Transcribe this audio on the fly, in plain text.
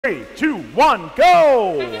3, 2, 1,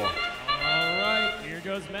 go! All right, here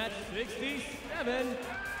goes match 67.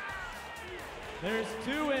 There's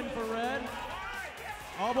 2 in for red,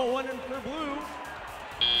 all but 1 in for blue.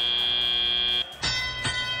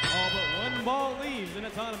 All but 1 ball leaves in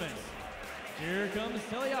autonomous. Here comes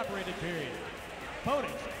teleoperated period.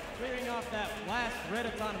 Opponents clearing off that last red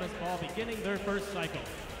autonomous ball, beginning their first cycle.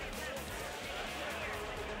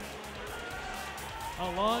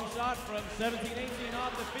 A long shot from 17-18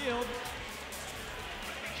 off the field.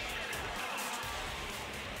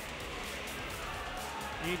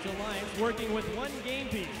 Each alliance working with 1 game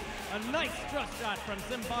piece. A nice thrust shot from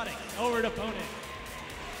Symbiotics over to opponent.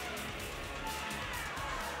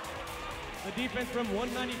 The defense from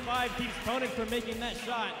 195 keeps opponent from making that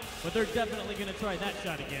shot, but they're definitely going to try that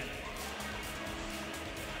shot again.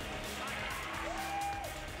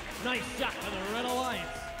 Nice shot for the Red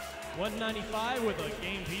Alliance. 195 with a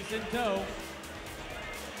game piece in tow.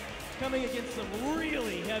 Coming against some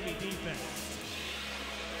really heavy defense.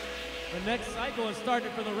 The next cycle has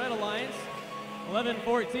started for the Red Alliance.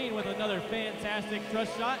 11-14 with another fantastic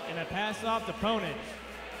thrust shot and a pass off to opponent.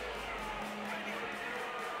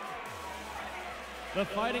 The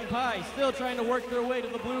Fighting Pie still trying to work their way to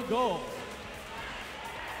the blue goal.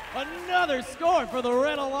 Another score for the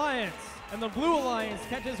Red Alliance. And the Blue Alliance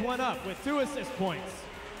catches one up with 2 assist points.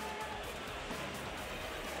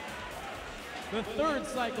 The third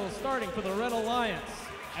cycle starting for the Red Alliance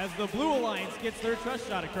as the Blue Alliance gets their thrust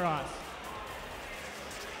shot across.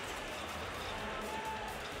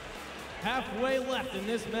 Halfway left in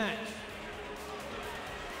this match.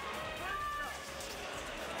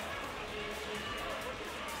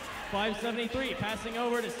 .573 passing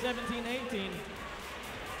over to 17-18.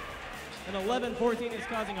 And 11-14 is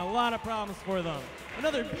causing a lot of problems for them.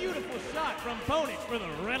 Another beautiful shot from opponent for the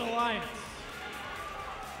Red Alliance.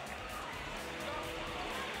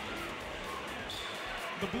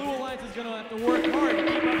 The Blue Alliance is going to have to work hard to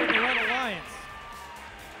keep up with the Red Alliance.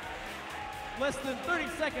 Less than 30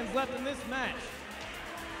 seconds left in this match.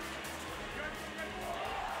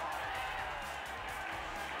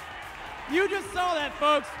 You just saw that,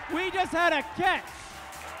 folks. We just had a catch.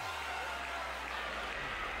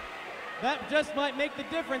 That just might make the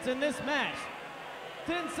difference in this match.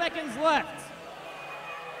 10 seconds left.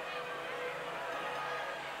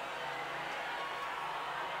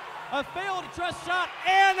 A failed trust shot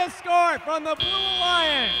and a score from the Blue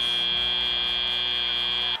Alliance.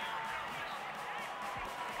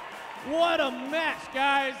 What a match,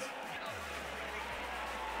 guys.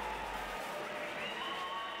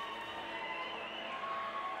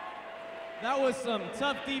 That was some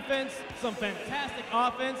tough defense, some fantastic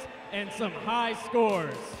offense, and some high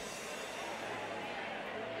scores.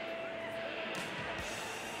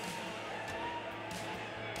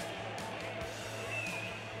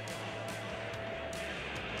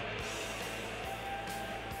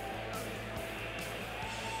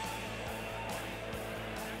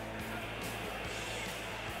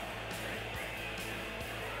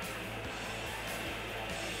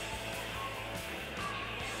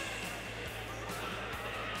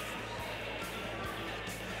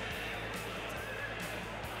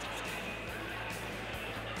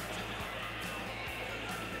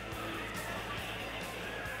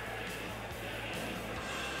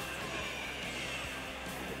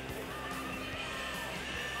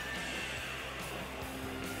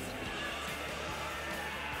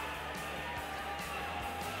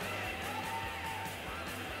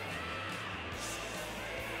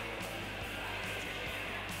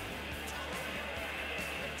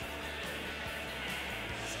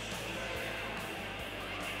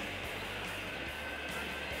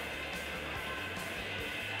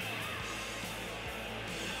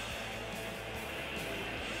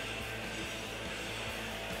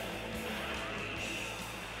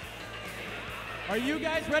 Are you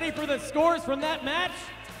guys ready for the scores from that match?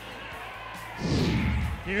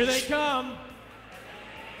 Here they come.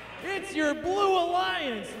 It's your Blue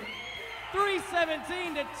Alliance,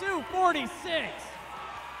 317 to 246.